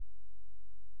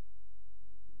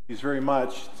Thanks very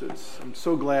much. I'm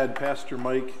so glad Pastor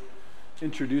Mike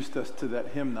introduced us to that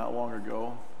hymn not long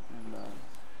ago. And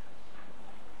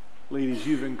ladies,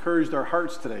 you've encouraged our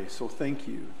hearts today, so thank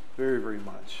you very, very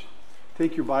much.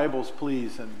 Take your Bibles,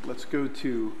 please, and let's go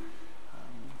to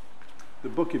the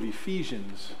book of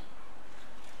Ephesians.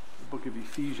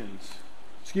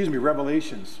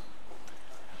 Revelations.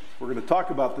 We're going to talk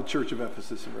about the church of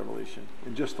Ephesus in Revelation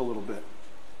in just a little bit.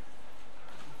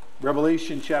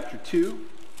 Revelation chapter 2.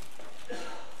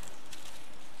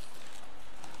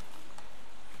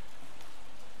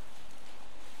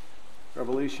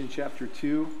 Revelation chapter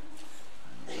 2.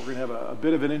 We're going to have a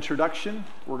bit of an introduction.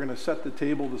 We're going to set the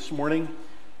table this morning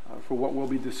for what we'll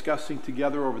be discussing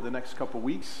together over the next couple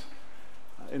weeks.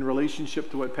 In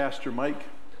relationship to what Pastor Mike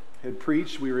had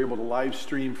preached, we were able to live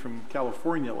stream from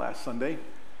California last Sunday,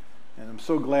 and I'm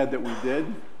so glad that we did.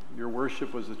 Your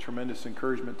worship was a tremendous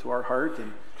encouragement to our heart,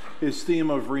 and his theme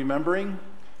of remembering,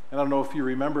 and I don't know if you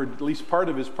remembered, at least part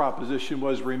of his proposition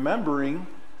was remembering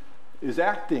is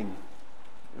acting.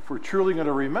 If we're truly going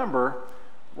to remember,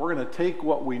 we're going to take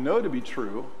what we know to be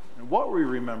true and what we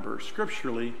remember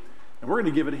scripturally, and we're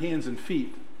going to give it hands and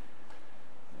feet.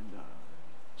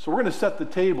 So we're going to set the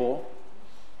table.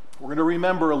 We're going to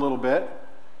remember a little bit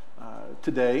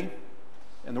today,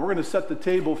 and then we're going to set the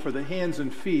table for the hands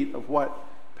and feet of what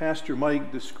Pastor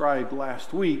Mike described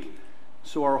last week,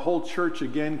 so our whole church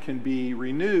again can be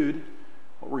renewed,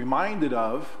 reminded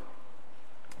of,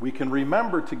 we can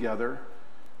remember together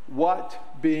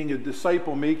what being a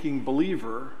disciple-making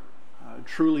believer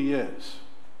truly is.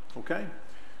 Okay?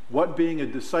 What being a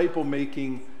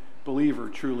disciple-making believer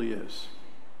truly is.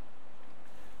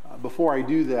 Before I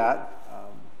do that,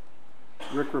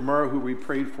 Rick Romero, who we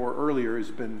prayed for earlier, has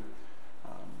been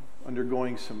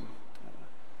undergoing some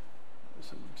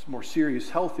more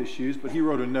serious health issues, but he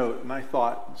wrote a note, and I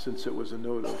thought, since it was a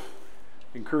note of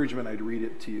encouragement, I'd read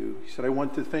it to you. He said, "I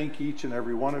want to thank each and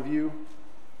every one of you.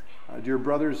 Dear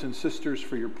brothers and sisters,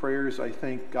 for your prayers. I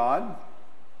thank God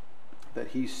that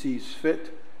he sees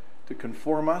fit to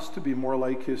conform us to be more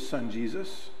like his son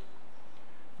Jesus.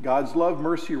 God's love,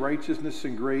 mercy, righteousness,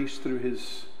 and grace through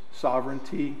his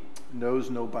sovereignty knows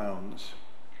no bounds.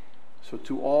 So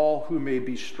to all who may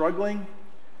be struggling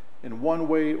in one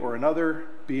way or another,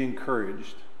 be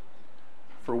encouraged.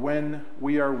 For when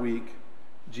we are weak,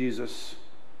 Jesus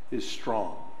is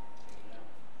strong."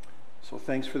 So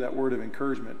thanks for that word of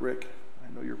encouragement, Rick.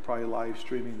 I know you're probably live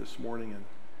streaming this morning,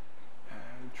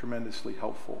 and tremendously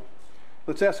helpful.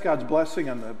 Let's ask God's blessing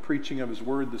on the preaching of his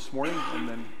word this morning, and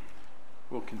then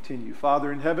we'll continue.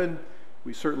 Father in heaven,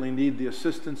 we certainly need the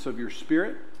assistance of your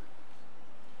Spirit.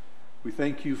 We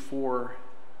thank you for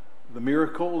the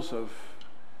miracles of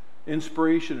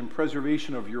inspiration and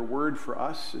preservation of your word for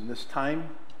us in this time.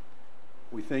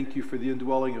 We thank you for the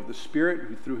indwelling of the Spirit,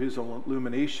 who through his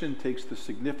illumination takes the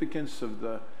significance of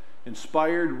the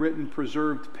inspired, written,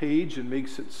 preserved page and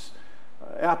makes it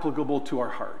applicable to our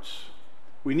hearts.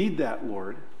 We need that,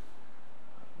 Lord,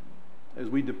 as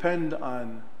we depend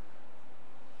on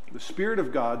the Spirit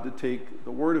of God to take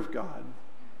the Word of God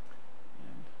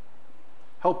and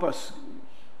help us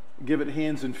give it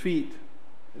hands and feet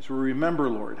as we remember,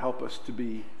 Lord. Help us to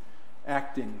be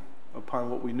acting upon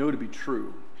what we know to be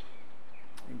true.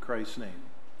 In Christ's name,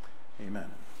 amen.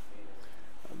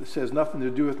 This has nothing to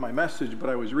do with my message, but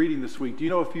I was reading this week. Do you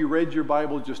know if you read your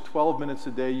Bible just 12 minutes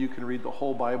a day, you can read the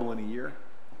whole Bible in a year?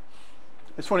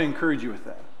 I just want to encourage you with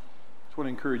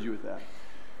that.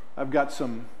 I've got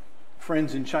some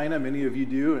friends in China, many of you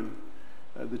do,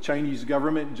 and the Chinese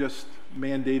government just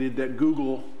mandated that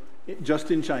Google, just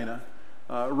in China,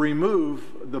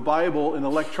 remove the Bible in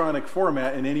electronic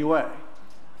format in any way.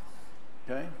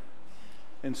 Okay?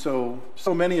 And so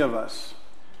many of us,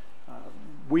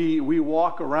 we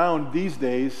walk around these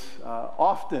days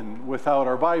often without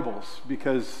our Bibles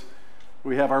because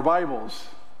we have our Bibles.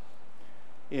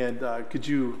 And could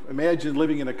you imagine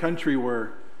living in a country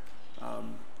where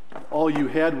all you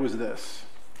had was this?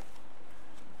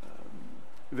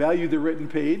 Value the written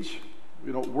page.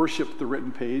 We don't worship the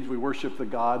written page. We worship the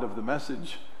God of the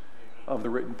message of the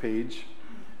written page.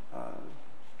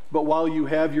 But while you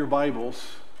have your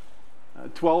Bibles,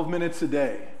 12 minutes a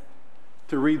day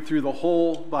to read through the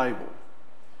whole Bible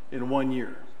in 1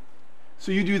 year.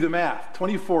 So you do the math.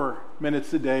 24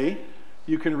 minutes a day,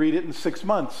 you can read it in 6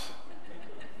 months.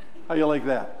 How you like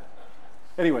that?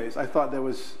 Anyways, I thought that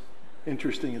was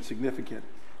interesting and significant.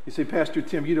 You say, Pastor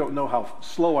Tim, you don't know how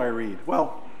slow I read.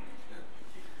 Well,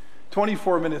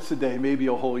 24 minutes a day, maybe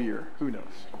a whole year. Who knows?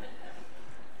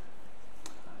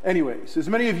 Anyways, as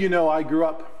many of you know, I grew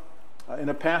up in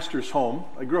a pastor's home.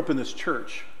 I grew up in this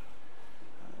church.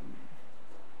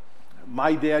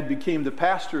 My dad became the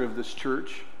pastor of this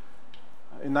church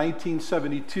in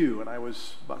 1972, and I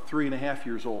was about 3.5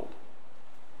 years old.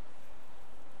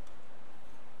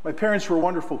 My parents were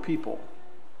wonderful people.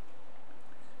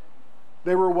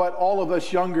 They were what all of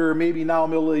us younger, maybe now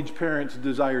middle-aged parents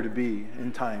desire to be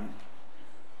in time.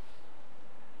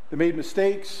 They made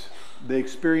mistakes. They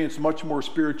experienced much more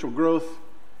spiritual growth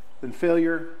than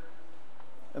failure.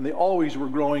 And they always were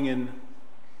growing in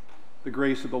the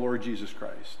grace of the Lord Jesus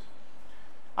Christ.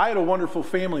 I had a wonderful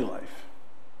family life.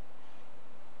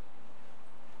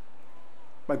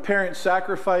 My parents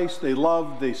sacrificed, they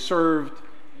loved, they served.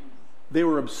 They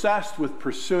were obsessed with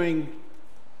pursuing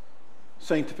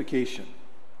sanctification,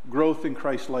 growth in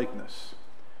Christ-likeness.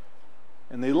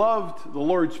 And they loved the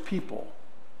Lord's people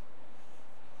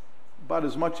about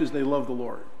as much as they loved the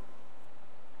Lord.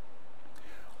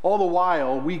 All the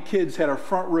while, we kids had a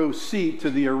front row seat to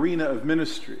the arena of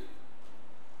ministry.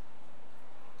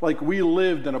 Like we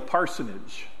lived in a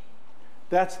parsonage.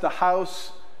 That's the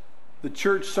house the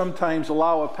church sometimes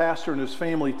allow a pastor and his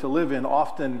family to live in,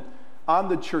 often on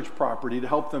the church property, to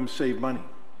help them save money.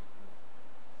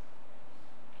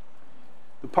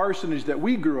 The parsonage that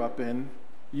we grew up in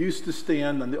used to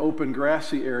stand on the open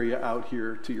grassy area out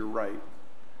here to your right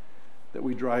that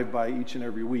we drive by each and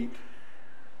every week.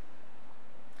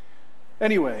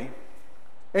 Anyway,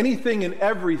 anything and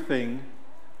everything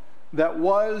that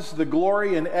was the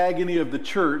glory and agony of the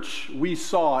church we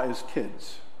saw as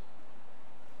kids.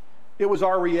 It was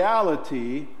our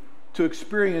reality to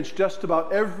experience just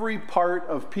about every part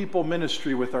of people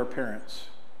ministry with our parents.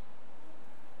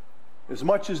 As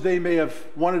much as they may have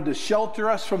wanted to shelter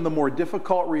us from the more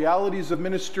difficult realities of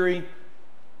ministry,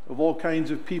 of all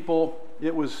kinds of people,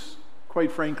 it was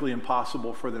quite frankly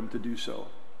impossible for them to do so.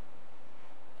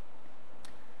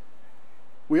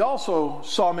 We also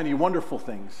saw many wonderful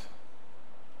things.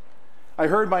 I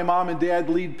heard my mom and dad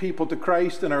lead people to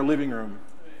Christ in our living room.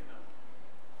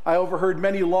 I overheard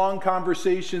many long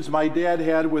conversations my dad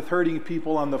had with hurting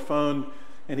people on the phone,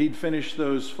 and he'd finish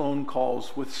those phone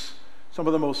calls with some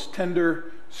of the most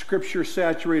tender,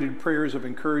 scripture-saturated prayers of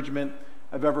encouragement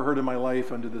I've ever heard in my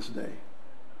life unto this day.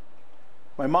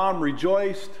 My mom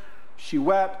rejoiced, she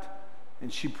wept,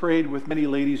 and she prayed with many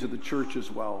ladies of the church as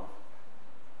well.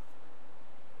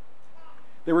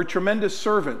 They were tremendous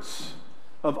servants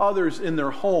of others in their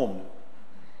home.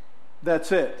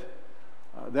 That's it.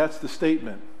 That's the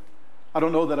statement. I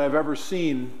don't know that I've ever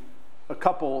seen a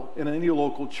couple in any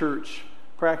local church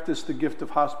practice the gift of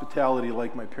hospitality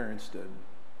like my parents did.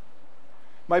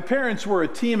 My parents were a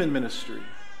team in ministry.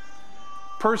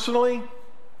 Personally,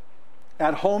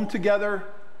 at home together,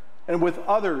 and with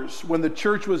others when the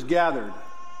church was gathered.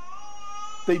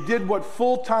 They did what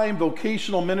full-time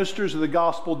vocational ministers of the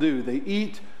gospel do. They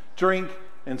eat, drink,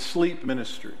 and sleep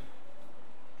ministry.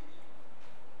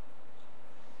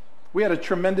 We had a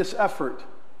tremendous effort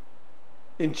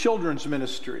in children's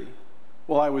ministry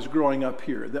while I was growing up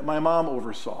here that my mom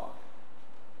oversaw.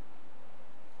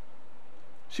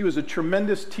 She was a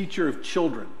tremendous teacher of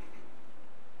children.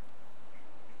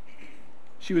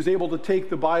 She was able to take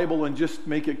the Bible and just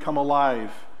make it come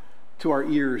alive to our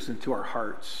ears and to our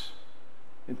hearts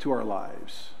and to our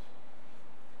lives.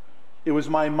 It was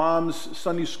my mom's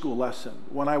Sunday school lesson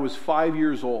when I was 5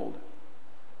 years old.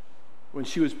 When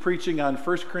she was preaching on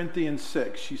 1 Corinthians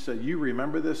 6, she said, "You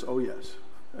remember this?" "Oh, yes."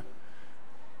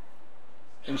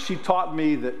 And she taught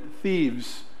me that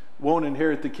thieves won't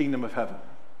inherit the kingdom of heaven.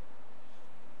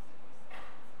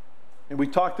 And we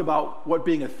talked about what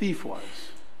being a thief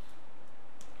was.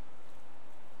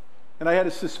 And I had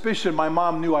a suspicion my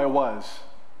mom knew I was.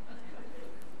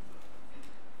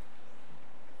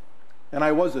 And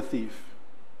I was a thief.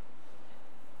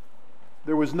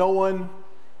 There was no one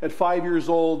at 5 years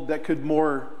old that could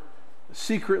more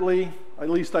secretly,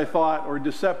 at least I thought, or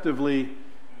deceptively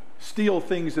steal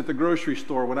things at the grocery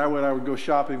store when I would go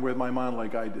shopping with my mom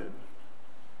like I did.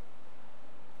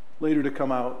 Later to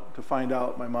come out to find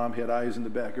out my mom had eyes in the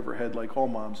back of her head like all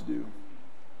moms do.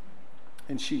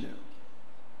 And she knew.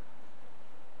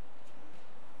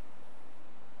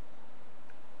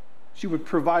 She would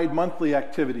provide monthly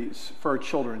activities for our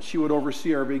children. She would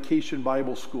oversee our vacation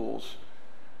Bible schools.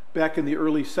 Back in the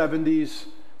early 70s,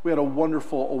 we had a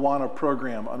wonderful Awana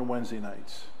program on Wednesday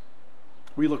nights.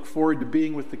 We look forward to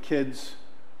being with the kids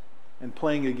and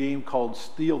playing a game called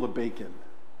Steal the Bacon.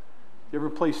 You ever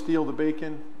play Steal the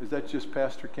Bacon? Is that just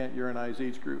Pastor Kent, your and I's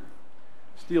age group?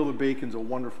 Steal the Bacon's a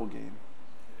wonderful game.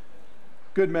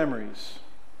 Good memories.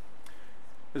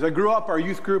 As I grew up, our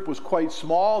youth group was quite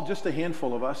small, just a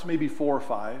handful of us, maybe 4 or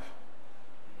 5.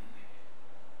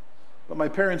 But my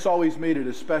parents always made it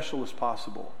as special as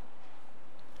possible.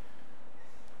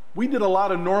 We did a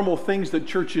lot of normal things that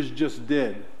churches just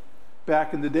did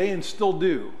back in the day and still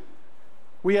do.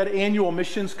 We had annual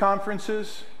missions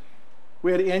conferences.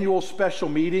 We had annual special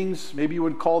meetings. Maybe you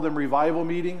would call them revival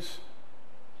meetings.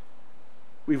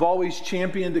 We've always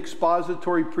championed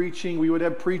expository preaching. We would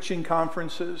have preaching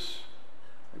conferences.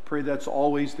 I pray that's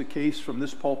always the case from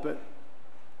this pulpit.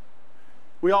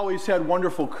 We always had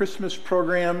wonderful Christmas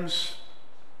programs.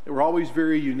 They were always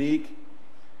very unique.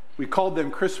 We called them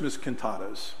Christmas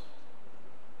cantatas.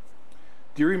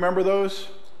 Do you remember those?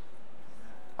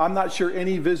 I'm not sure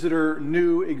any visitor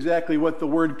knew exactly what the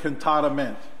word cantata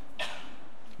meant,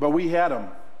 but we had them.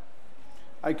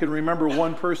 I can remember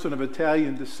one person of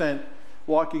Italian descent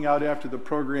walking out after the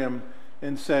program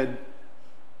and said,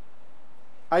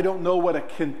 "I don't know what a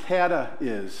cantata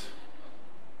is,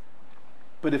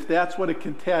 but if that's what a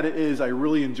cantata is, I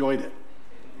really enjoyed it."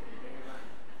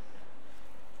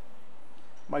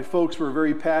 My folks were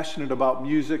very passionate about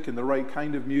music and the right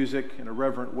kind of music in a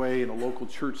reverent way in a local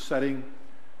church setting.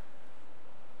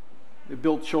 They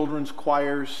built children's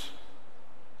choirs.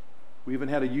 We even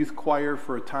had a youth choir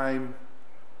for a time.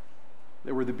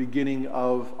 They were the beginning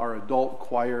of our adult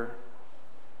choir,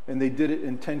 and they did it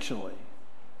intentionally.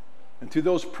 And through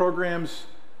those programs,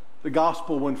 the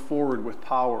gospel went forward with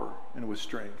power and with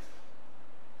strength.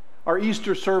 Our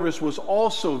Easter service was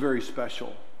also very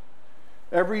special.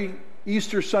 Every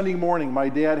Easter Sunday morning, my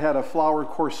dad had a flower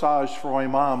corsage for my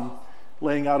mom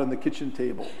laying out on the kitchen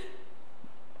table.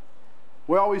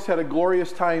 We always had a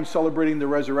glorious time celebrating the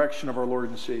resurrection of our Lord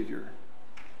and Savior.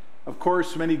 Of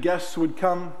course, many guests would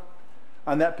come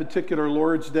on that particular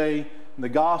Lord's Day, and the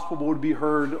gospel would be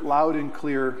heard loud and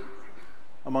clear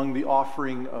among the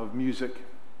offering of music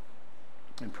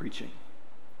and preaching.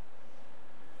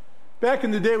 Back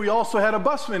in the day, we also had a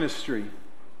bus ministry.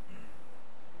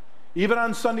 Even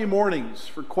on Sunday mornings,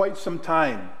 for quite some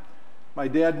time, my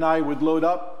dad and I would load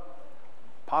up,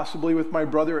 possibly with my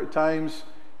brother at times,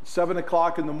 at 7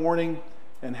 o'clock in the morning,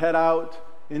 and head out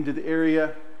into the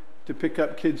area to pick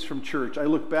up kids from church. I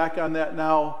look back on that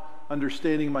now,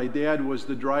 understanding my dad was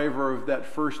the driver of that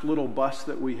first little bus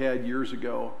that we had years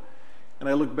ago. And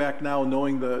I look back now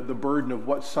knowing the burden of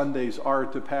what Sundays are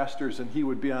to pastors, and he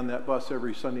would be on that bus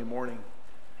every Sunday morning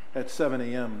at 7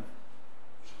 a.m.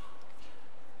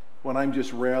 when I'm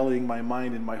just rallying my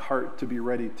mind and my heart to be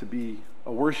ready to be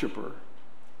a worshiper.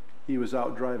 He was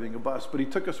out driving a bus, but he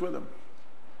took us with him.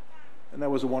 And that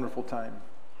was a wonderful time.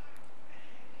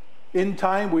 In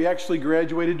time, we actually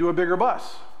graduated to a bigger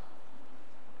bus.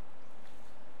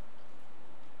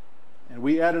 And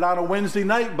we added on a Wednesday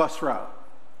night bus route,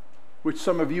 which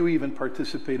some of you even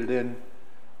participated in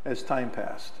as time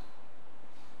passed.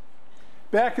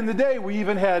 Back in the day, we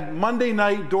even had Monday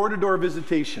night door-to-door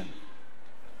visitation.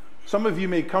 Some of you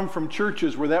may come from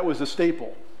churches where that was a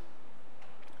staple.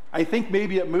 I think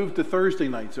maybe it moved to Thursday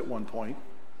nights at one point.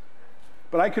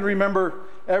 But I can remember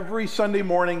every Sunday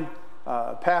morning,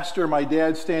 pastor, my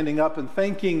dad, standing up and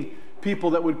thanking people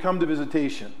that would come to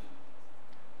visitation.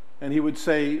 And he would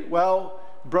say, "Well,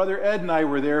 Brother Ed and I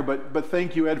were there, but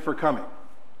thank you, Ed, for coming."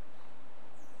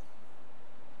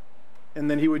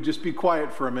 And then he would just be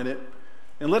quiet for a minute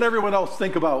and let everyone else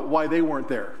think about why they weren't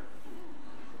there.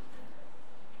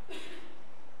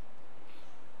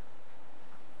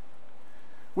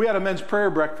 We had a men's prayer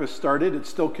breakfast started. It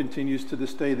still continues to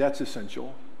this day. That's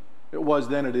essential. It was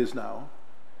then, it is now.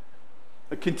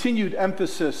 A continued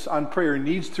emphasis on prayer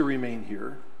needs to remain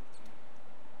here.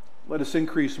 Let us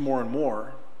increase more and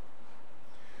more.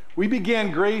 We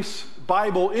began Grace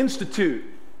Bible Institute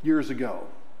years ago,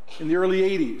 in the early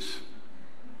 80s.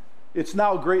 It's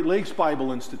now Great Lakes Bible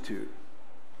Institute.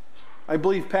 I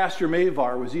believe Pastor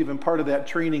Mavar was even part of that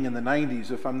training in the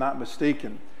 90s, if I'm not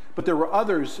mistaken. But there were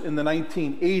others in the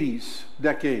 1980s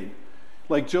decade,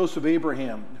 like Joseph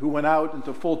Abraham, who went out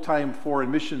into full-time foreign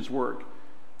missions work,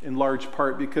 in large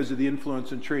part because of the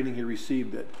influence and training he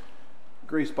received at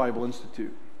Grace Bible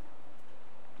Institute.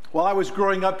 While I was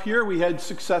growing up here, we had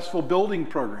successful building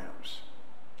programs.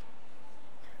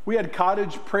 We had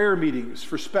cottage prayer meetings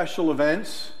for special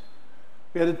events.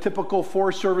 We had a typical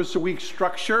 4-service-a-week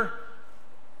structure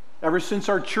ever since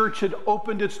our church had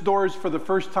opened its doors for the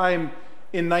first time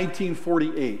in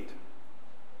 1948.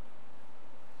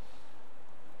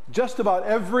 Just about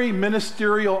every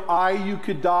ministerial I you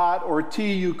could dot or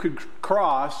T you could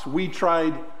cross, we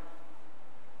tried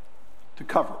to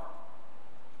cover.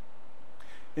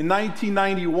 In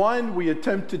 1991, we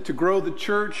attempted to grow the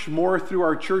church more through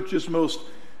our church's most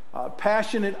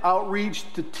passionate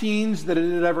outreach to teens that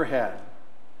it had ever had.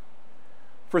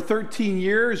 For 13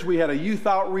 years, we had a youth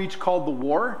outreach called The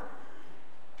War.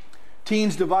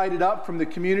 Teens divided up from the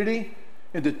community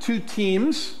into two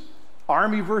teams,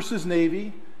 Army versus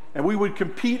Navy, and we would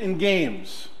compete in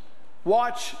games,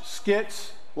 watch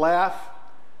skits, laugh,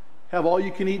 have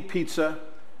all-you-can-eat pizza,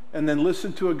 and then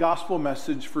listen to a gospel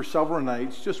message for several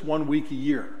nights, just 1 week a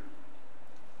year.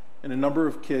 And a number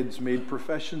of kids made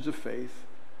professions of faith,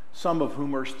 some of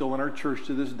whom are still in our church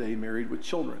to this day, married with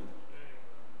children.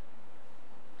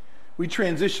 We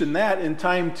transitioned that in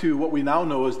time to what we now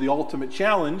know as the Ultimate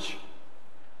Challenge,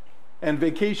 and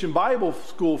Vacation Bible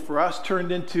School for us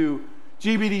turned into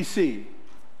GBDC,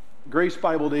 Grace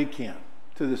Bible Day Camp,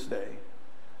 to this day,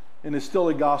 and is still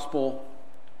a gospel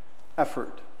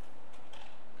effort.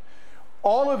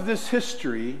 All of this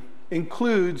history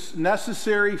includes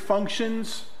necessary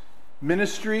functions,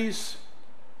 ministries,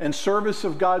 and service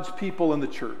of God's people in the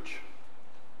church.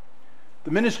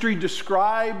 The ministry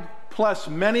described, plus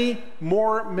many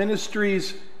more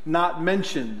ministries not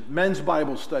mentioned, men's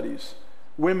Bible studies,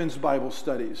 women's Bible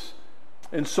studies,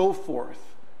 and so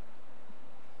forth.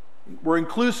 We're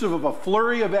inclusive of a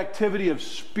flurry of activity of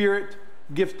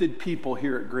Spirit-gifted people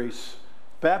here at Grace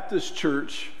Baptist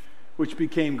Church, which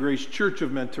became Grace Church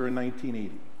of Mentor in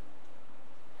 1980.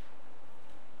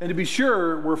 And to be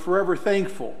sure, we're forever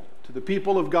thankful to the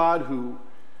people of God who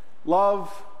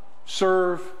love,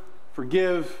 serve,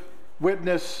 forgive,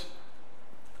 witness,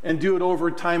 and do it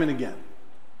over time and again.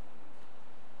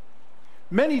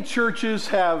 Many churches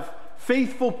have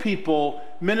faithful people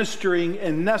ministering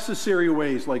in necessary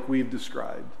ways like we've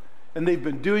described, and they've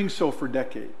been doing so for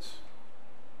decades.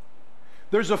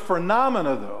 There's a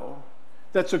phenomena, though,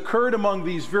 that's occurred among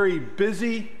these very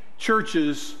busy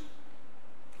churches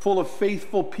full of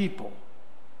faithful people.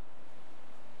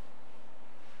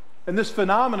 And this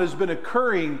phenomenon has been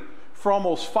occurring for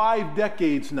almost 5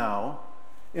 decades now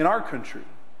in our country.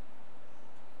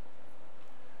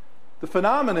 The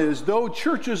phenomenon is, though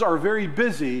churches are very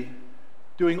busy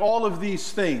doing all of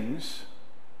these things,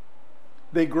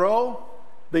 they grow,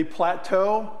 they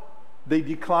plateau, they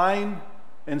decline,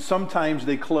 and sometimes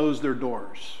they close their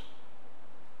doors.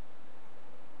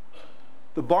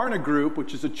 The Barna Group,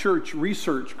 which is a church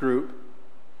research group,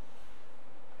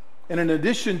 and in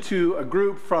addition to a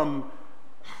group from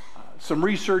some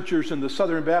researchers in the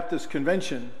Southern Baptist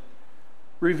Convention,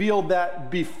 revealed that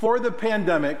before the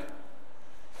pandemic,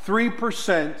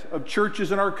 3% of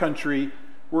churches in our country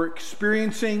were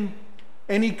experiencing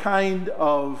any kind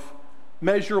of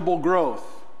measurable growth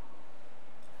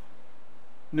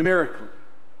numerically.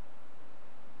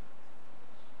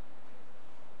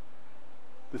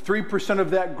 The 3%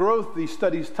 of that growth, these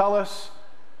studies tell us,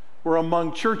 were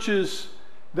among churches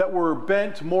that were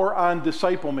bent more on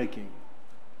disciple making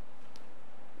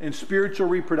and spiritual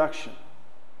reproduction.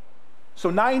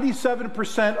 So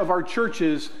 97% of our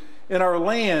churches in our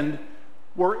land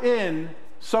were in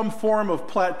some form of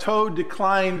plateau,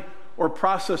 decline, or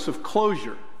process of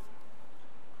closure.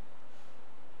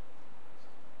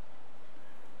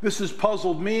 This has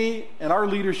puzzled me and our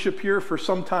leadership here for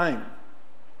some time.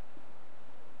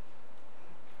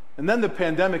 And then the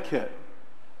pandemic hit.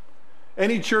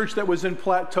 Any church that was in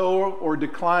plateau or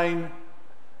decline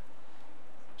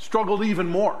struggled even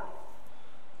more.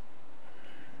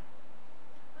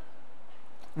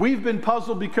 We've been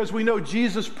puzzled because we know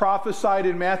Jesus prophesied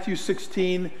in Matthew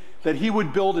 16 that he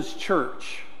would build his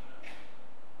church.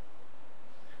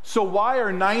 So why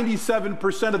are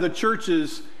 97% of the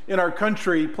churches in our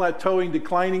country plateauing,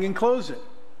 declining, and closing?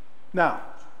 Now,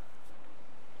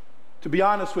 to be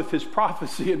honest with his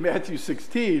prophecy in Matthew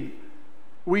 16,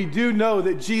 we do know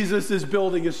that Jesus is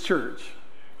building his church.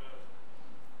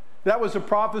 That was a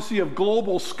prophecy of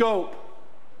global scope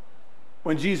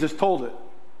when Jesus told it.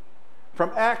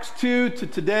 From Acts 2 to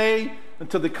today,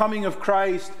 until the coming of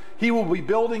Christ, he will be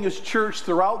building his church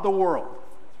throughout the world.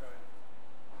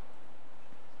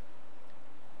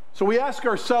 So we ask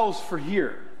ourselves for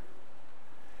here,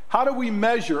 how do we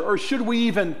measure, or should we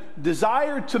even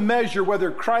desire to measure whether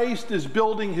Christ is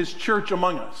building his church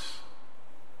among us?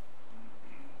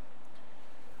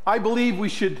 I believe we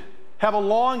should have a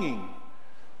longing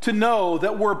to know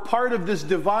that we're part of this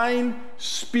divine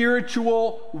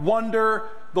spiritual wonder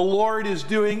the Lord is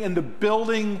doing in the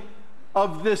building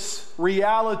of this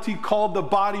reality called the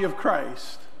body of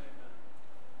Christ.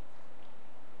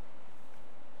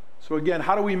 So again,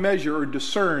 how do we measure or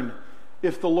discern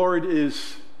if the Lord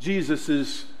Jesus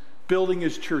is building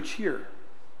his church here?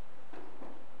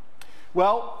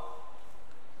 Well,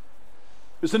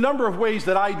 there's a number of ways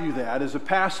that I do that as a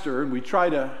pastor, and we try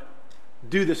to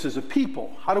do this as a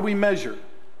people. How do we measure?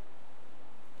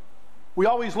 We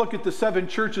always look at the 7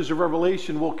 churches of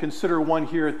Revelation. We'll consider one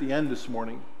here at the end this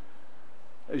morning,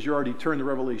 as you already turned to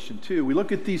Revelation 2. We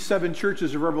look at these 7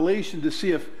 churches of Revelation to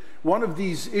see if One of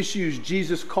these issues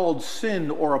Jesus called sin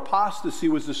or apostasy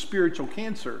was the spiritual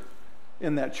cancer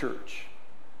in that church.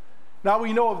 Now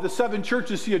we know of the 7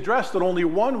 churches he addressed that only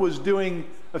one was doing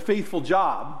a faithful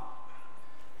job.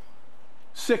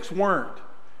 6 weren't.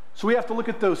 So we have to look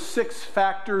at those 6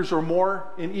 factors or more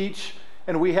in each,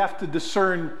 and we have to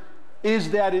discern, is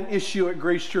that an issue at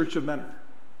Grace Church of Mentor?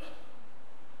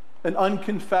 An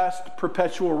unconfessed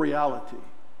perpetual reality.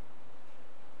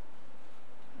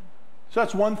 So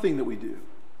that's one thing that we do.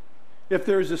 If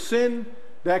there's a sin,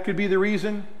 that could be the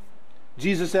reason.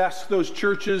 Jesus asks those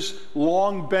churches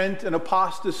long bent in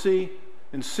apostasy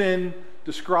and sin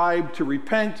described to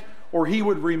repent, or he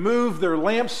would remove their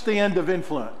lampstand of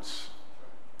influence.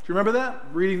 Do you remember that?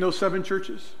 Reading those 7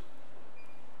 churches?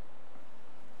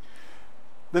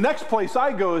 The next place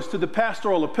I go is to the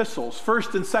pastoral epistles, 1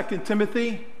 and 2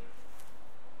 Timothy,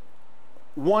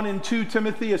 1 and 2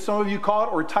 Timothy, as some of you call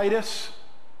it, or Titus.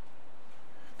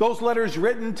 Those letters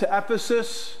written to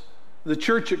Ephesus, the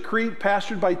church at Crete,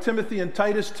 pastored by Timothy and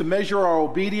Titus, to measure our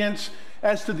obedience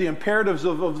as to the imperatives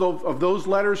of those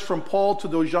letters from Paul to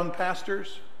those young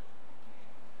pastors.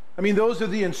 I mean, those are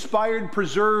the inspired,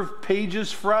 preserved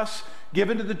pages for us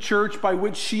given to the church by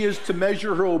which she is to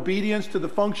measure her obedience to the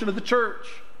function of the church.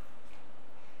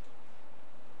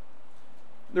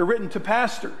 They're written to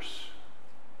pastors.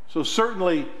 So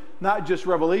certainly not just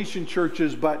Revelation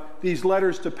churches, but these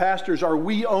letters to pastors, are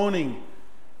we owning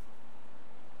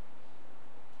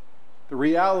the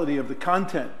reality of the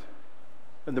content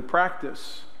and the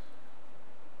practice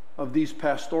of these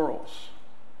pastorals?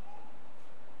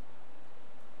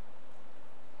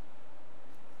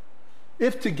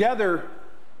 If together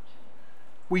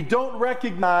we don't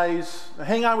recognize,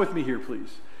 hang on with me here,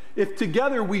 please. If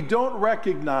together we don't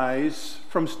recognize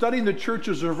from studying the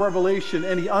churches of Revelation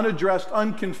any unaddressed,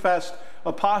 unconfessed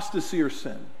apostasy or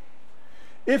sin,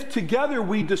 if together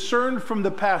we discern from the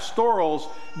pastorals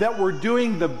that we're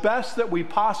doing the best that we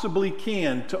possibly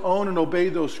can to own and obey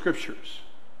those scriptures,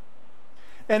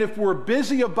 and if we're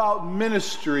busy about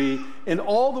ministry in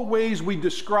all the ways we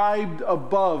described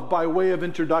above by way of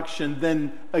introduction,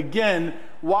 then again,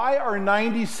 why are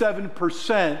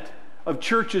 97% of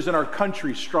churches in our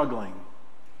country struggling?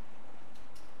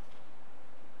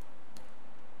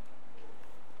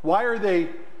 Why are they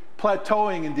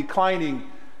plateauing and declining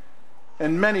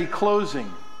and many closing?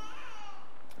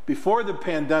 Before the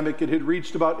pandemic, it had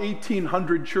reached about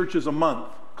 1,800 churches a month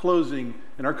closing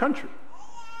in our country.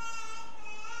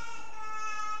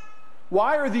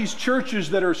 Why are these churches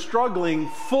that are struggling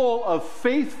full of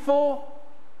faithful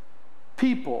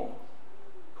people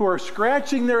who are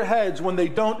scratching their heads when they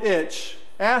don't itch,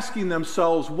 asking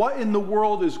themselves, what in the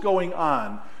world is going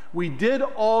on? We did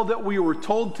all that we were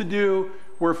told to do.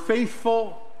 We're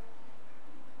faithful.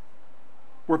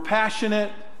 We're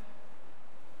passionate.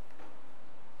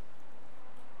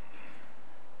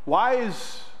 Why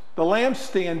is the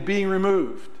lampstand being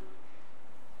removed?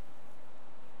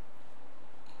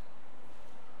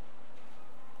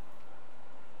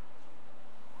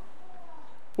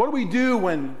 What do we do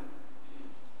when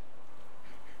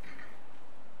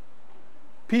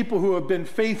people who have been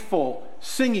faithful,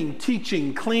 singing,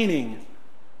 teaching, cleaning,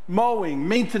 mowing,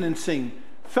 maintaining,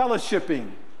 fellowshipping,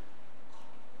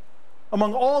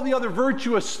 among all the other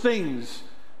virtuous things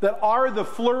that are the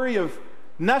flurry of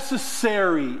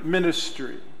necessary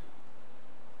ministry,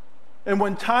 and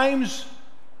when times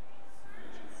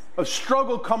of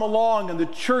struggle come along and the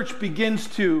church begins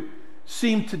to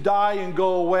seem to die and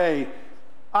go away,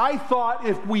 I thought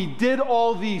if we did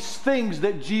all these things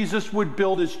that Jesus would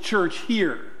build his church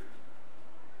here.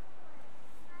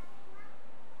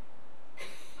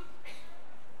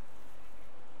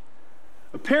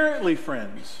 Apparently,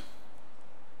 friends,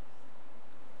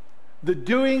 the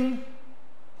doing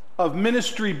of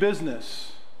ministry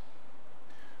business,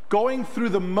 going through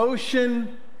the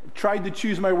motion, I've tried to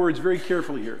choose my words very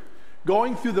carefully here,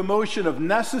 going through the motion of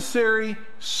necessary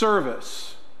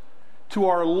service to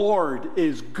our Lord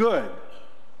is good,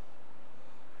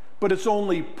 but it's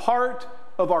only part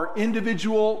of our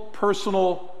individual,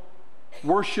 personal,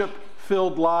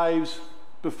 worship-filled lives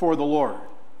before the Lord.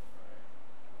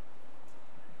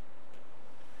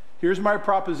 Here's my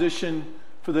proposition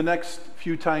for the next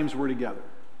few times we're together.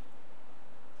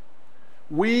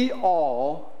 We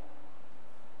all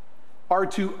are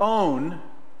to own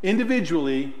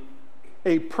individually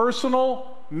a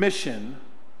personal mission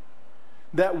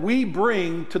that we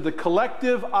bring to the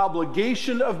collective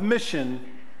obligation of mission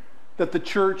that the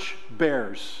church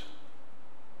bears.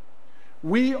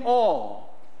 We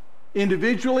all,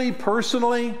 individually,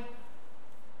 personally,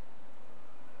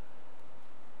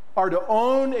 are to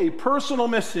own a personal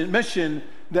mission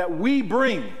that we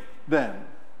bring then.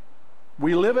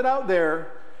 We live it out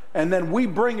there, and then we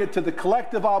bring it to the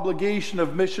collective obligation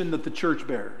of mission that the church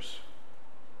bears.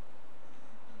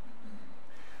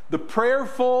 The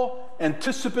prayerful,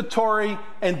 anticipatory,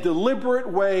 and deliberate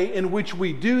way in which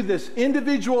we do this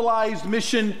individualized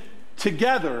mission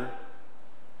together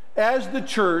as the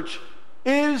church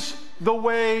is the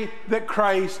way that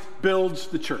Christ builds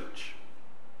the church.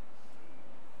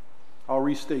 I'll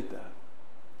restate that.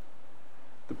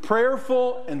 The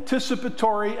prayerful,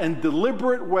 anticipatory, and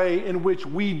deliberate way in which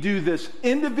we do this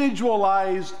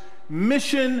individualized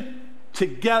mission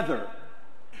together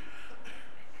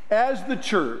as the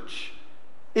church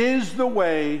is the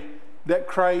way that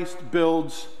Christ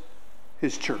builds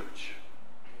his church.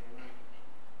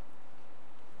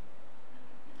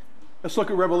 Let's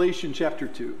look at Revelation chapter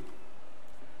 2.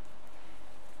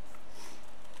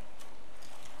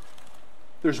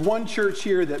 There's one church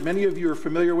here that many of you are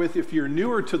familiar with if you're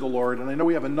newer to the Lord, and I know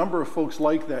we have a number of folks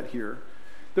like that here.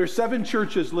 There's 7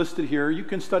 churches listed here. You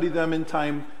can study them in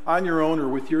time on your own or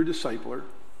with your discipler.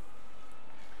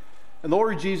 And the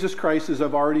Lord Jesus Christ, as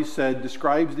I've already said,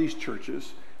 describes these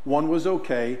churches. 1 was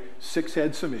okay, 6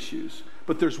 had some issues.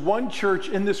 But there's one church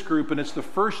in this group, and it's the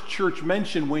first church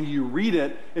mentioned. When you read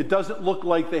it, it doesn't look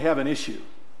like they have an issue.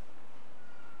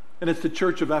 And it's the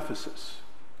church of Ephesus.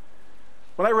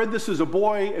 When I read this as a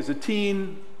boy, as a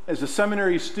teen, as a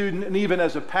seminary student, and even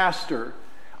as a pastor,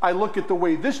 I look at the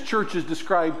way this church is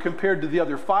described compared to the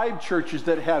other 5 churches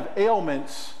that have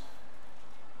ailments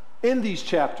in these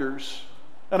chapters.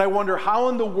 And I wonder, how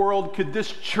in the world could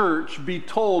this church be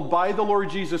told by the Lord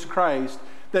Jesus Christ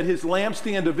that his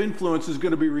lampstand of influence is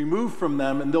going to be removed from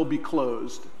them and they'll be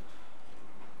closed?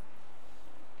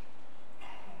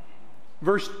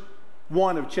 Verse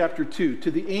 1 of chapter 2,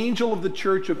 to the angel of the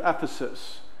church of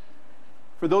Ephesus.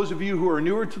 For those of you who are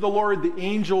newer to the Lord, the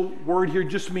angel word here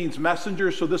just means messenger,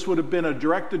 so this would have been a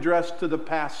direct address to the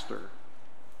pastor.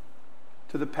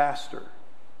 To the pastor.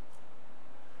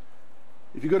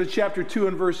 If you go to chapter 2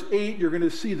 and verse 8, you're going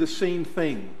to see the same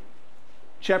thing.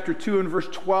 Chapter 2 and verse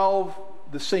 12,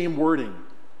 the same wording.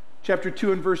 Chapter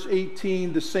 2 and verse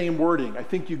 18, the same wording. I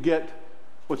think you get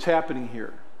what's happening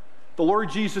here. The Lord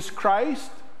Jesus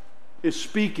Christ is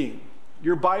speaking.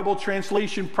 Your Bible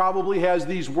translation probably has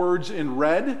these words in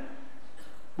red,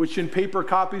 which in paper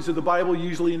copies of the Bible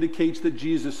usually indicates that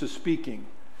Jesus is speaking.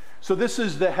 So this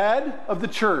is the head of the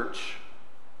church,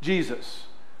 Jesus.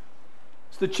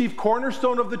 It's the chief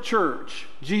cornerstone of the church,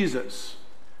 Jesus,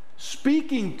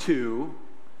 speaking to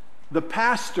the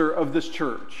pastor of this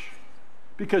church.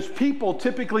 Because people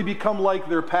typically become like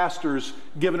their pastors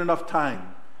given enough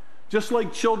time. Just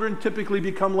like children typically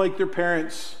become like their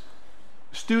parents,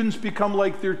 students become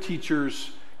like their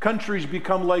teachers, countries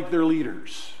become like their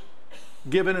leaders,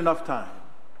 given enough time.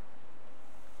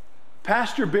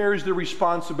 Pastor bears the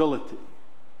responsibility.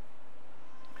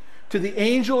 To the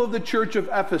angel of the church of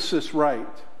Ephesus write,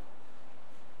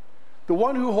 the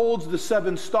one who holds the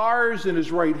 7 stars in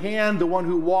his right hand, the one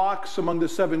who walks among the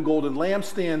 7 golden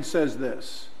lampstands, says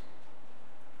this: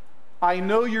 I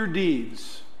know your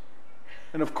deeds.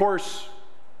 And of course,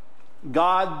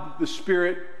 God, the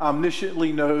Spirit,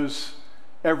 omnisciently knows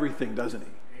everything, doesn't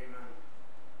he? Amen.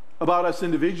 About us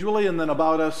individually and then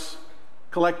about us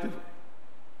collectively.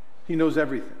 He knows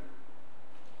everything.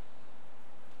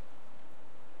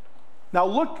 Now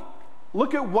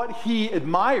look at what he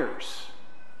admires.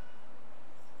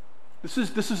 This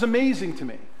is amazing to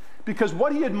me, because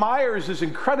what he admires is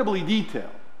incredibly detailed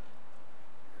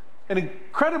and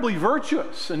incredibly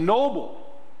virtuous and noble.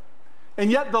 And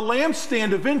yet the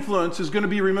lampstand of influence is going to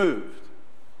be removed.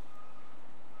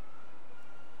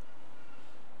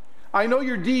 I know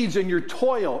your deeds and your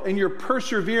toil and your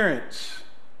perseverance,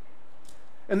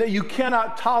 and that you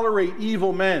cannot tolerate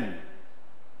evil men.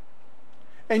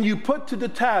 And you put to the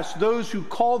test those who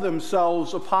call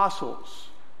themselves apostles,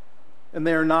 and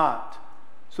they are not.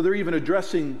 So they're even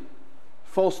addressing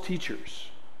false teachers.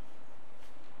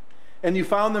 And you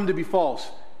found them to be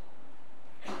false.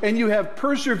 And you have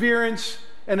perseverance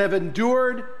and have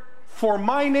endured for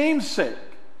my name's sake,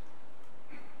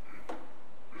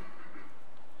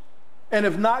 and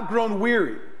have not grown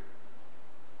weary.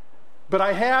 But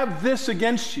I have this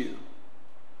against you,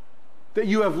 that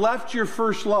you have left your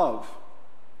first love.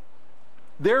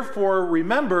 Therefore,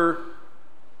 remember,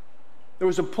 there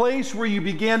was a place where you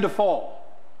began to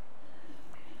fall.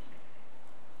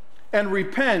 And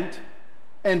repent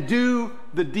and do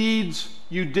the deeds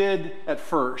you did at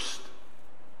first.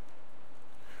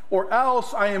 Or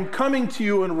else I am coming to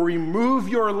you and will remove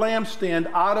your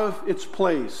lampstand out of its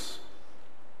place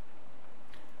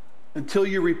until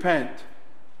you repent.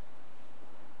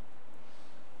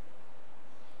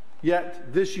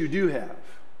 Yet this you do have.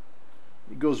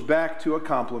 It goes back to a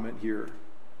compliment here,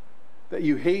 that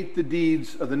you hate the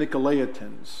deeds of the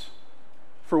Nicolaitans,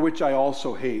 for which I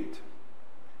also hate.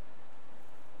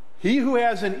 He who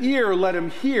has an ear, let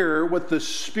him hear what the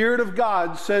Spirit of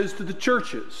God says to the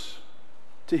churches.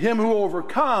 To him who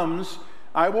overcomes,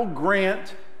 I will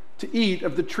grant to eat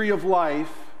of the tree of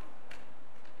life,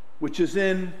 which is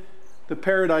in the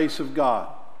paradise of God.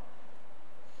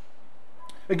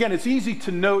 Again, it's easy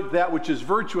to note that which is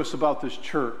virtuous about this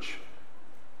church.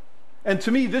 And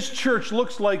to me, this church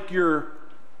looks like your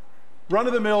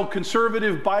run-of-the-mill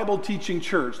conservative Bible-teaching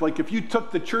church. Like if you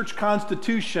took the church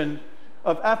constitution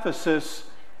of Ephesus,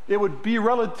 it would be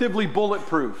relatively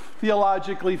bulletproof,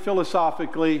 theologically,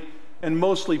 philosophically, and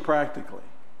mostly practically.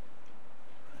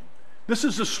 This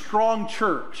is a strong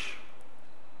church.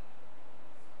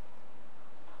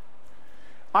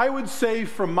 I would say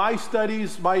from my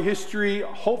studies, my history,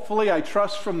 hopefully I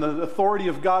trust from the authority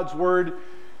of God's Word,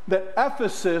 that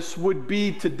Ephesus would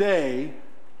be today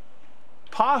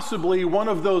possibly one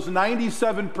of those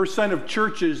 97% of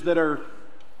churches that are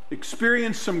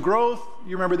experienced some growth.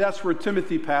 You remember that's where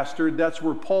Timothy pastored. That's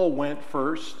where Paul went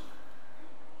first.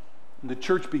 And the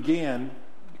church began.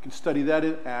 You can study that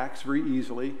in Acts very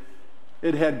easily.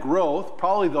 It had growth,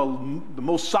 probably the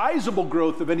most sizable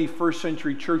growth of any first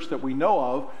century church that we know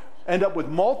of. End up with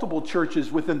multiple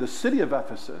churches within the city of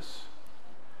Ephesus.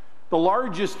 The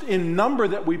largest in number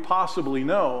that we possibly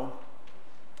know.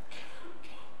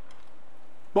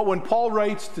 But when Paul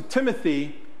writes to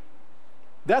Timothy,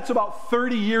 that's about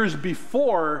 30 years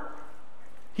before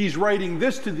he's writing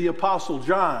this to the Apostle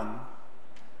John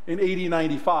in AD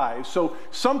 95. So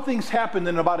something's happened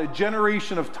in about a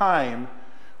generation of time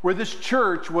where this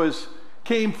church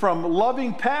came from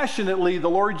loving passionately the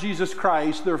Lord Jesus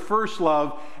Christ, their first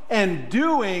love, and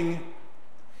doing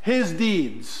his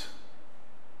deeds,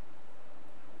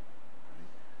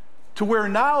 to where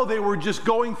now they were just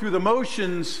going through the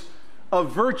motions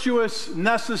of virtuous,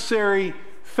 necessary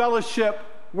fellowship,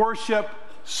 worship,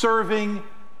 serving,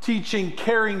 teaching,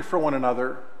 caring for one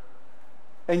another,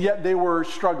 and yet they were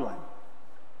struggling.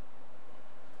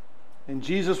 And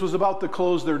Jesus was about to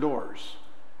close their doors.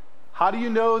 How do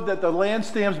you know that the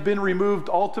lampstand's been removed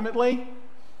ultimately?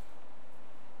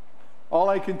 All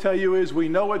I can tell you is we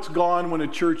know it's gone when a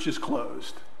church is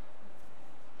closed.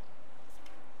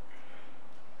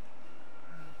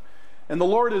 And the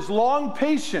Lord is long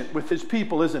patient with his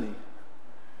people, isn't he?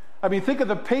 I mean, think of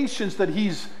the patience that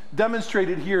he's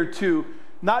demonstrated here to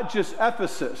not just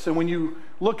Ephesus. And when you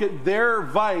look at their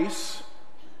vice,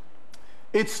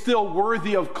 it's still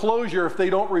worthy of closure if they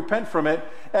don't repent from it,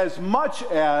 as much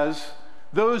as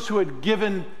those who had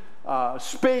given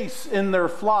space in their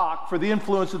flock for the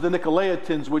influence of the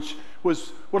Nicolaitans, which was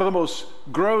one of the most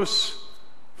gross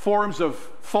forms of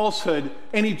falsehood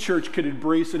any church could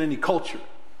embrace in any culture.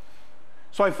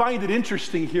 So I find it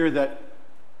interesting here that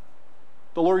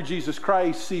the Lord Jesus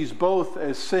Christ sees both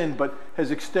as sin, but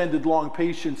has extended long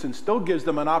patience and still gives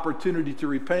them an opportunity to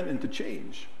repent and to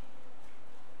change.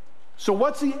 So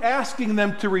what's he asking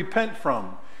them to repent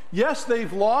from? Yes,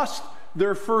 they've lost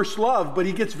their first love, but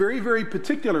he gets very, very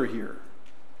particular here.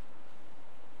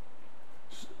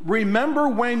 Remember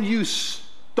when you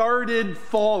started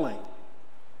falling.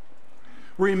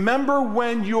 Remember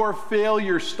when your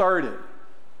failure started.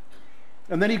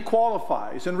 And then he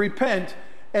qualifies, and repent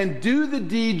and do the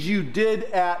deeds you did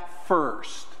at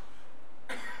first.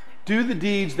 Do the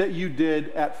deeds that you did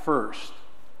at first.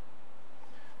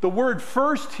 The word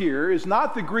first here is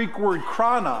not the Greek word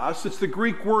chronos, it's the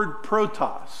Greek word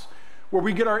protos, where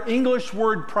we get our English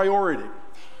word priority.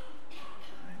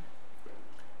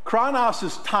 Chronos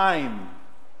is time.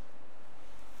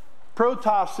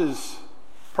 Protos is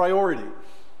priority.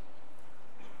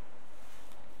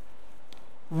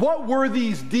 What were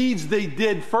these deeds they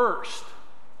did first?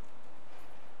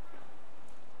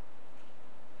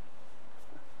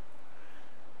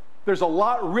 There's a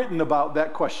lot written about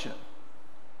that question.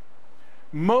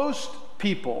 Most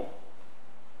people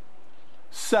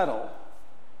settle,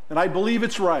 and I believe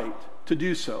it's right to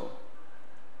do so,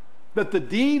 that the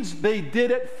deeds they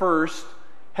did at first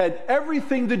had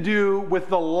everything to do with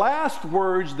the last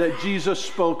words that Jesus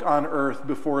spoke on earth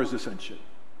before his ascension.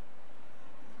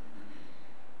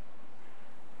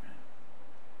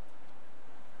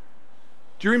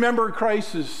 Do you remember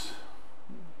Christ is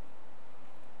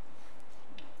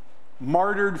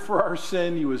martyred for our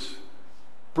sin? He was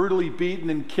brutally beaten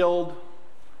and killed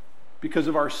because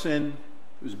of our sin.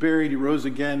 He was buried, he rose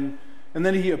again, and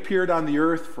then he appeared on the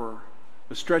earth for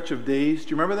a stretch of days.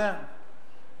 Do you remember that?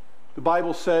 The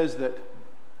Bible says that,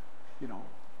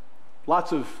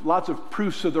 Lots of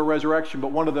proofs of the resurrection,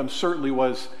 but one of them certainly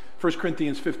was 1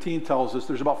 Corinthians 15 tells us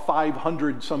there's about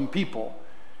 500 some people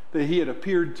that he had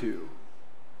appeared to.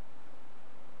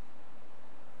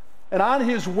 And on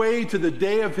his way to the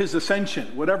day of his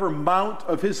ascension, whatever mount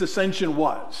of his ascension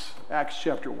was, Acts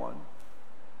chapter 1,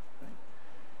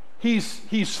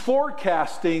 he's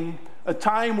forecasting a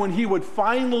time when he would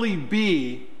finally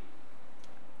be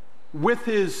with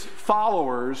his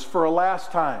followers for a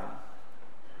last time.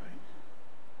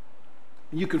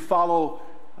 You can follow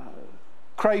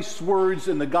Christ's words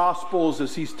in the Gospels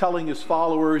as he's telling his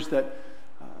followers that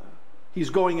he's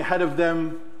going ahead of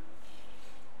them.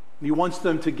 And he wants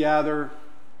them to gather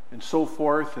and so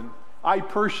forth. And I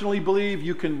personally believe,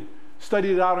 you can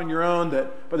study it out on your own,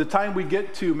 that by the time we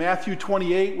get to Matthew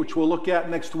 28, which we'll look at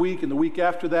next week and the week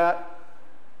after that,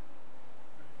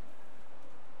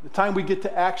 the time we get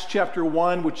to Acts chapter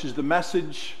 1, which is the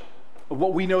message of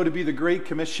what we know to be the Great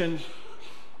Commission,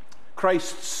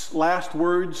 Christ's last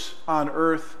words on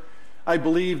earth, I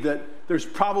believe that there's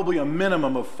probably a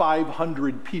minimum of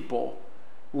 500 people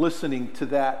listening to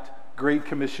that Great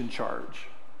Commission charge.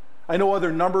 I know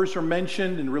other numbers are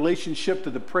mentioned in relationship to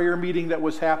the prayer meeting that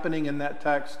was happening in that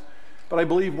text, but I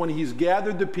believe when he's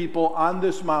gathered the people on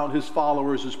this mount, his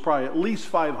followers, is probably at least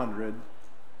 500,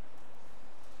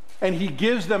 and he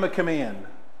gives them a command.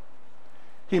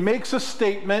 He makes a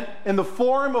statement in the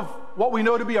form of what we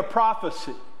know to be a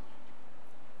prophecy.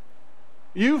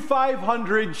 You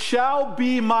 500 shall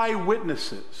be my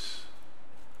witnesses.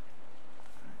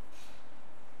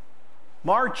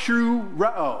 Martru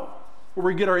reo, where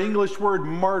we get our English word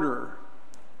martyr.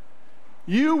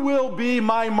 You will be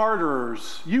my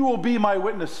martyrs. You will be my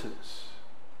witnesses.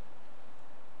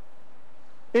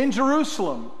 In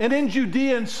Jerusalem and in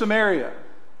Judea and Samaria,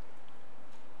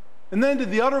 and then to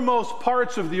the uttermost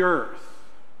parts of the earth.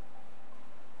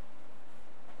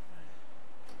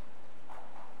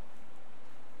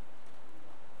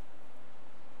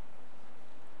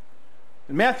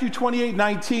 In Matthew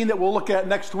 28:19 that we'll look at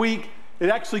next week, it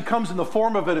actually comes in the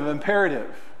form of an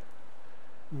imperative.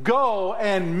 Go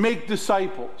and make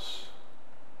disciples.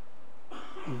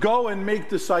 Go and make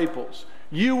disciples.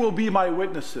 You will be my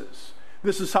witnesses.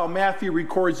 This is how Matthew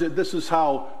records it. This is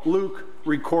how Luke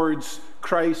records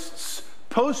Christ's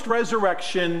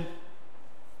post-resurrection,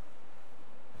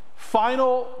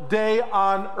 final day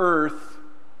on earth,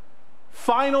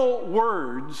 final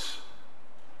words.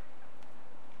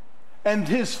 And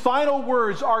his final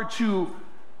words are to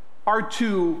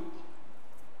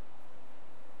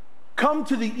come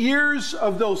to the ears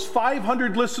of those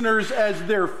 500 listeners as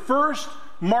their first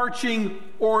marching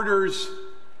orders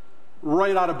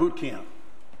right out of boot camp.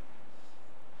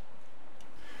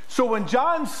 So when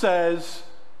John says,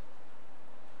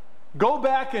 go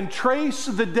back and trace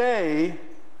the day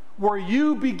where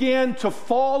you began to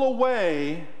fall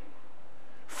away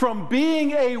from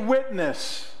being a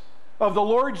witness of the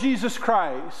Lord Jesus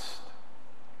Christ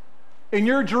in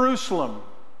your Jerusalem,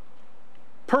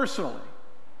 personally,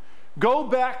 go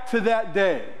back to that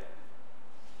day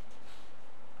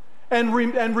and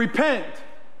repent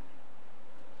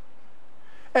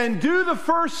and do the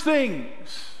first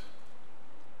things.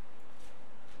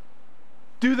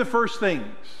 Do the first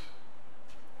things.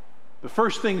 The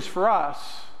first things for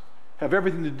us have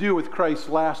everything to do with Christ's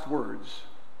last words.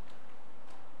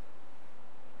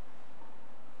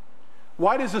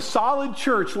 Why does a solid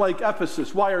church like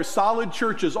Ephesus, why are solid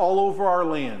churches all over our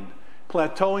land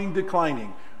plateauing,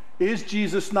 declining? Is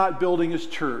Jesus not building his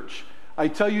church? I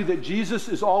tell you that Jesus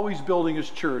is always building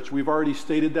his church. We've already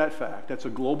stated that fact. That's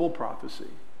a global prophecy.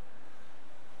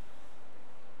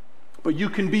 But you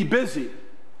can be busy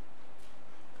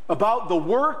about the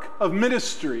work of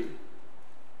ministry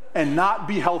and not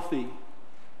be healthy.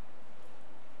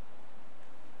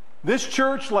 This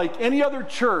church, like any other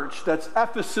church that's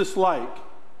Ephesus-like,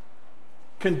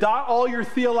 can dot all your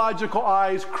theological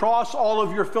I's, cross all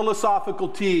of your philosophical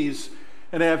T's,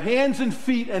 and have hands and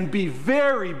feet and be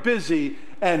very busy,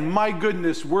 and my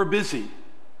goodness, we're busy.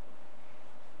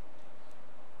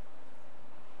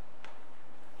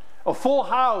 A full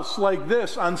house like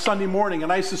this on Sunday morning,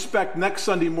 and I suspect next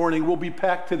Sunday morning will be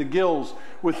packed to the gills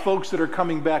with folks that are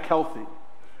coming back healthy.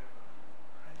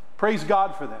 Praise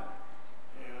God for that.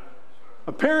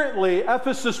 Apparently,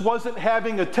 Ephesus wasn't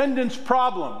having attendance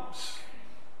problems,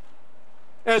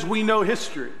 as we know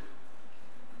history.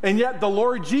 And yet the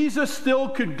Lord Jesus still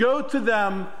could go to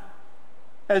them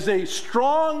as a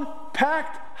strong,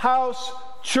 packed house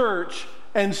church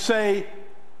and say,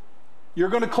 you're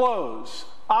going to close.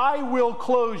 I will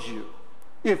close you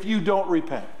if you don't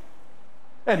repent.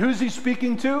 And who's he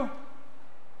speaking to?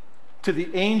 To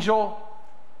the angel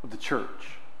of the church.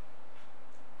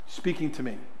 speaking to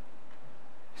me,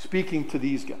 speaking to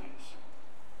these guys.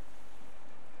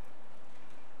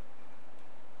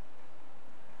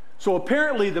 So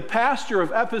apparently the pastor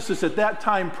of Ephesus at that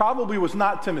time probably was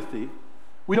not Timothy.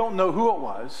 We don't know who it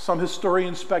was. Some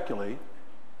historians speculate.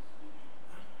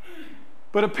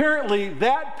 But apparently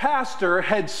that pastor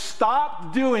had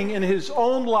stopped doing in his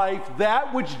own life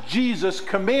that which Jesus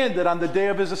commanded on the day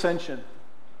of his ascension.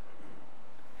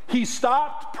 He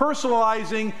stopped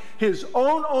personalizing his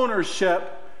own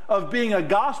ownership of being a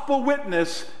gospel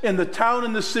witness in the town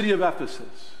and the city of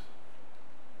Ephesus.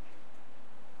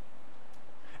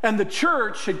 And the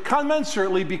church had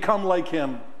commensurately become like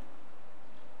him.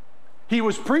 He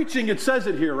was preaching, it says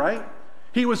it here, right?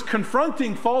 He was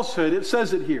confronting falsehood, it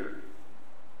says it here.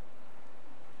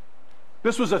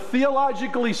 This was a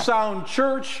theologically sound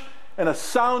church and a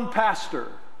sound pastor.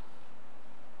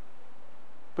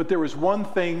 But there was one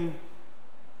thing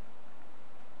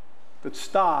that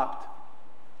stopped,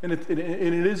 and it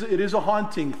is a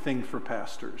haunting thing for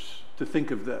pastors to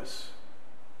think of this.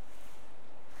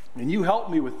 And you help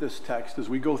me with this text as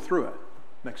we go through it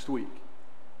next week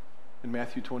in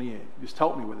Matthew 28. Just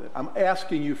help me with it. I'm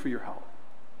asking you for your help.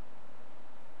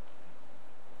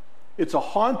 It's a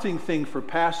haunting thing for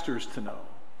pastors to know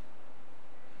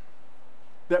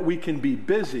that we can be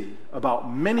busy about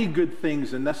many good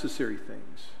things and necessary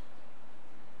things.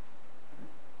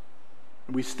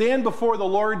 We stand before the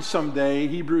Lord someday,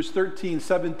 Hebrews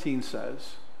 13:17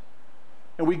 says,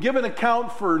 and we give an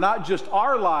account for not just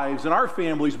our lives and our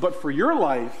families, but for your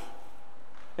life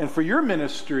and for your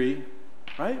ministry,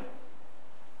 right?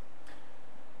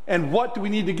 And what do we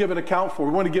need to give an account for?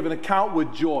 We want to give an account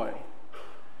with joy.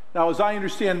 Now, as I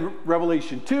understand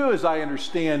Revelation 2, as I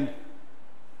understand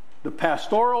the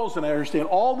pastorals, and I understand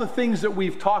all the things that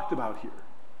we've talked about here,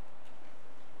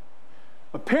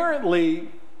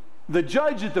 apparently the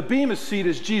judge at the Bema seat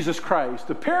is Jesus Christ.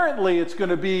 Apparently it's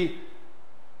going to be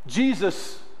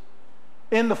Jesus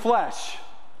in the flesh.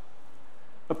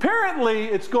 Apparently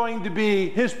it's going to be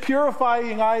his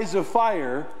purifying eyes of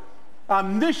fire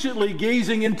omnisciently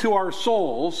gazing into our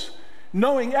souls,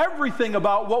 knowing everything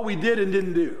about what we did and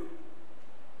didn't do.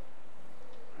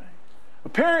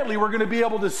 Apparently we're going to be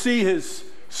able to see his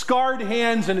scarred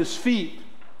hands and his feet.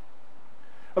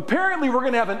 Apparently we're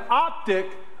going to have an optic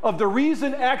of the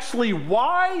reason actually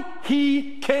why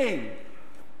he came.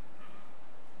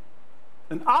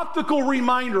 An optical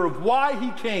reminder of why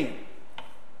he came.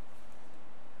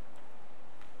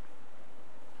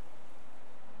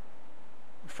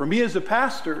 For me as a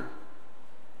pastor,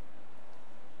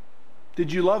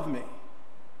 did you love me?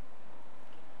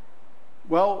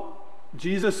 Well,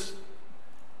 Jesus,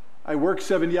 I worked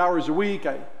 70 hours a week.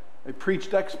 I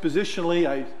preached expositionally.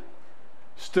 I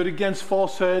stood against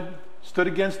falsehood, stood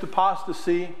against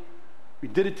apostasy. We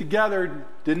did it together.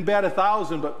 Didn't bat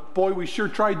 1,000, but boy, we sure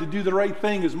tried to do the right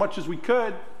thing as much as we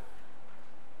could.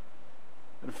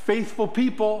 And faithful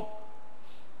people,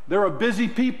 they're a busy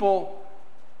people.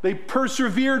 They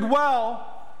persevered well.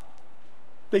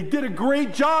 They did a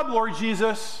great job, Lord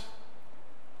Jesus.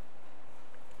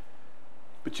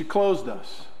 But you closed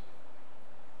us.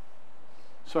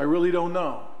 So I really don't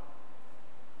know.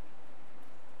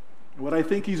 What I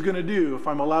think he's going to do, if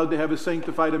I'm allowed to have a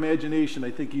sanctified imagination, I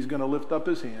think he's going to lift up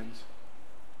his hands.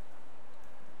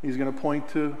 He's going to point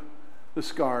to the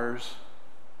scars.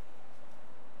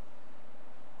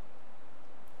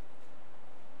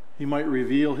 He might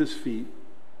reveal his feet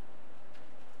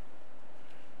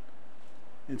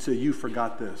and say, you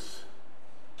forgot this.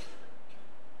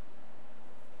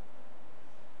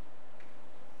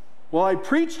 Well, I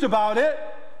preached about it.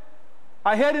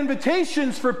 I had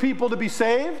invitations for people to be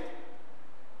saved.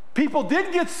 People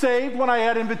did get saved when I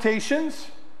had invitations.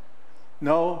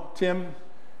 No, Tim,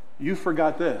 you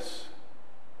forgot this.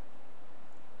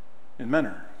 In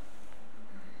Menor.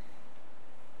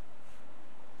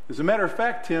 As a matter of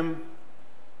fact, Tim,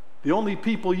 the only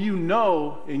people you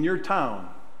know in your town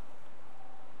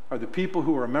are the people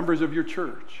who are members of your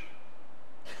church.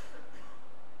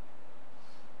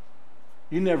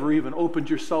 You never even opened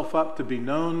yourself up to be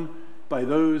known by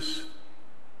those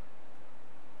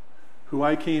who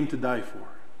I came to die for.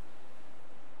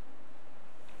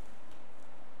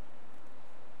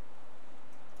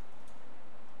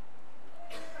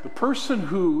 The person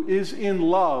who is in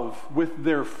love with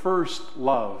their first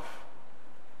love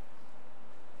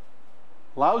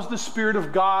allows the Spirit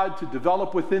of God to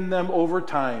develop within them over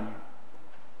time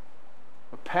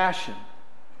a passion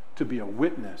to be a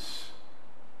witness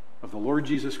of the Lord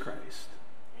Jesus Christ.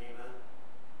 Amen.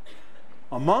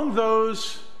 Among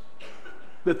those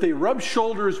that they rub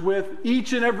shoulders with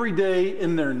each and every day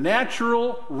in their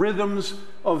natural rhythms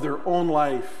of their own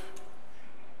life.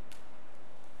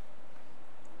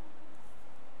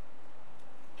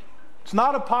 It's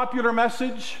not a popular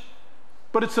message,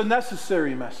 but it's a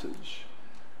necessary message.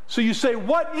 So you say,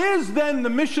 what is then the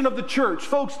mission of the church?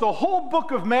 Folks, the whole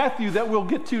book of Matthew that we'll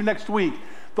get to next week,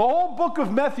 the whole book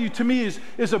of Matthew to me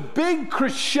is a big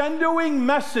crescendoing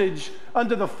message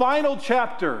unto the final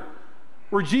chapter,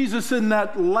 where Jesus in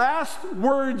that last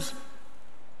words,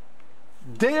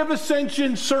 Day of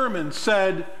Ascension sermon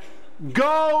said,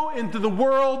 go into the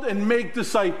world and make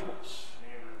disciples.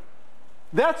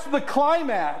 That's the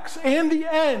climax and the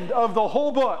end of the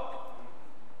whole book.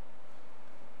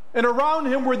 And around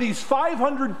him were these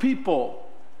 500 people,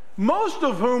 most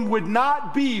of whom would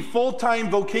not be full-time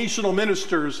vocational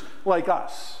ministers like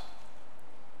us.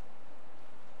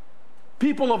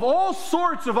 People of all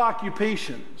sorts of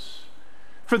occupations.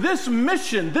 For this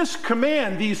mission, this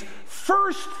command, these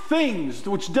first things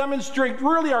which demonstrate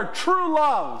really our true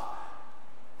love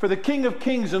for the King of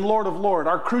Kings and Lord of Lords,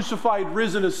 our crucified,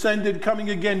 risen, ascended, coming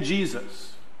again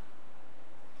Jesus,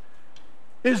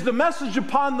 is the message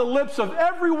upon the lips of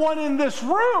everyone in this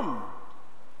room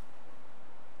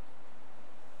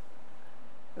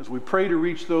as we pray to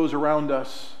reach those around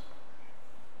us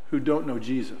who don't know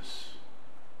Jesus.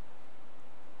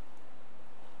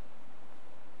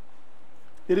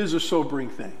 It is a sobering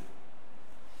thing.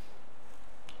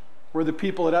 Were the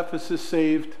people at Ephesus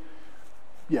saved?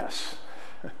 Yes.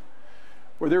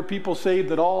 Were there people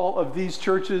saved at all of these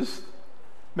churches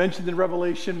mentioned in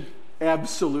Revelation?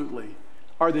 Absolutely.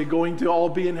 Are they going to all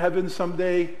be in heaven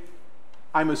someday?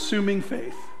 I'm assuming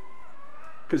faith,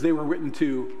 because they were written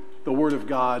to the Word of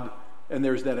God, and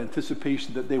there's that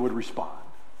anticipation that they would respond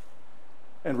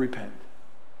and repent.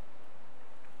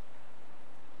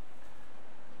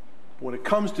 When it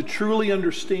comes to truly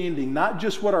understanding not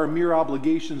just what our mere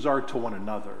obligations are to one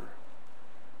another,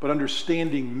 but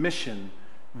understanding mission,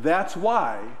 that's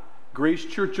why Grace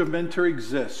Church of Mentor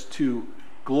exists, to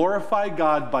glorify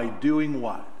God by doing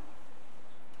what?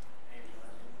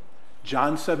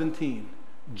 John 17,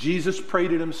 Jesus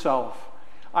prayed it himself.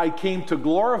 I came to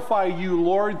glorify you,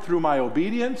 Lord, through my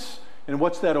obedience. And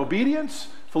what's that obedience?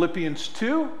 Philippians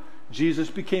 2,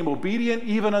 Jesus became obedient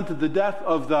even unto the death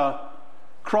of the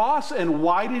cross. And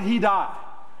why did he die?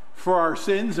 For our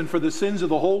sins and for the sins of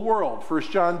the whole world. 1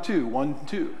 John 2, 1 and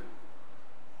 2.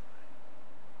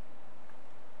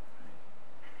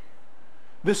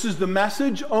 This is the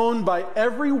message owned by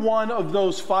every one of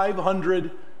those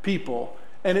 500 people.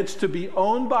 And it's to be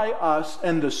owned by us,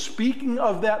 and the speaking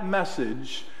of that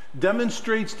message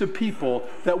demonstrates to people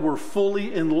that we're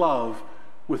fully in love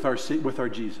with our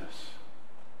Jesus.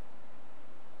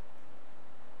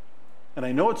 And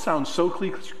I know it sounds so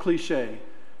cliche,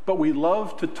 but we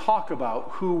love to talk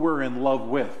about who we're in love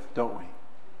with, don't we?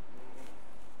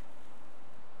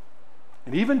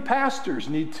 And even pastors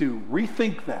need to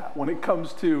rethink that when it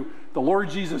comes to the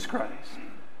Lord Jesus Christ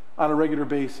on a regular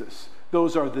basis.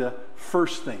 Those are the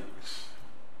first things.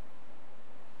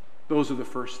 Those are the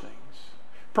first things.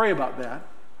 Pray about that.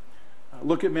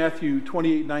 Look at Matthew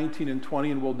 28, 19, and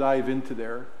 20, and we'll dive into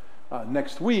there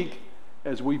next week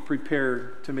as we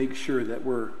prepare to make sure that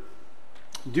we're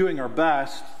doing our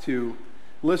best to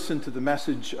listen to the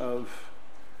message of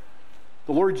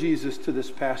the Lord Jesus to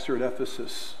this pastor at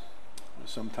Ephesus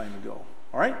some time ago.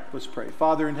 All right, let's pray.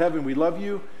 Father in heaven, we love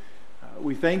you.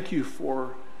 We thank you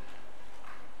for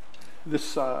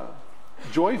this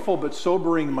joyful but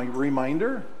sobering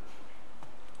reminder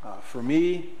for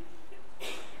me,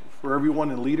 for everyone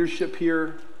in leadership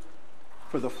here,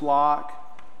 for the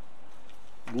flock.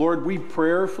 Lord, we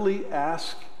prayerfully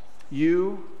ask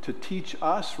you to teach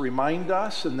us, remind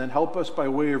us, and then help us by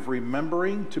way of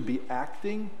remembering to be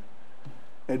acting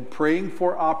and praying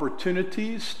for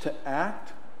opportunities to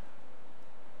act,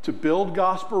 to build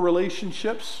gospel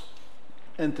relationships,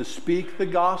 and to speak the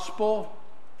gospel,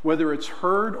 whether it's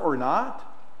heard or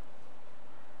not.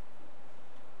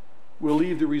 We'll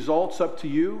leave the results up to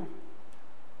you.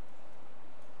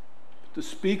 To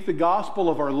speak the gospel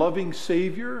of our loving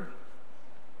Savior,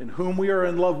 in whom we are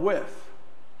in love with,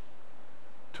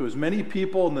 to as many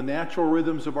people in the natural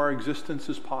rhythms of our existence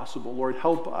as possible. Lord,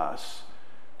 help us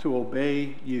to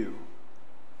obey you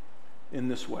in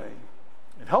this way.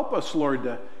 And help us, Lord,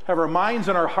 to have our minds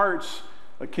and our hearts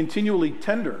continually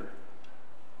tender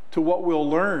to what we'll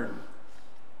learn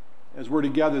as we're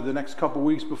together the next couple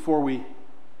weeks before we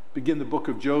begin the book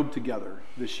of Job together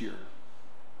this year.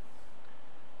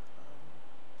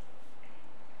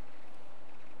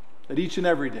 That each and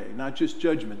every day, not just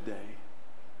Judgment Day,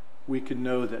 we can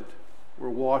know that we're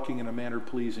walking in a manner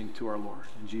pleasing to our Lord.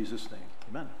 In Jesus' name,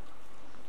 amen.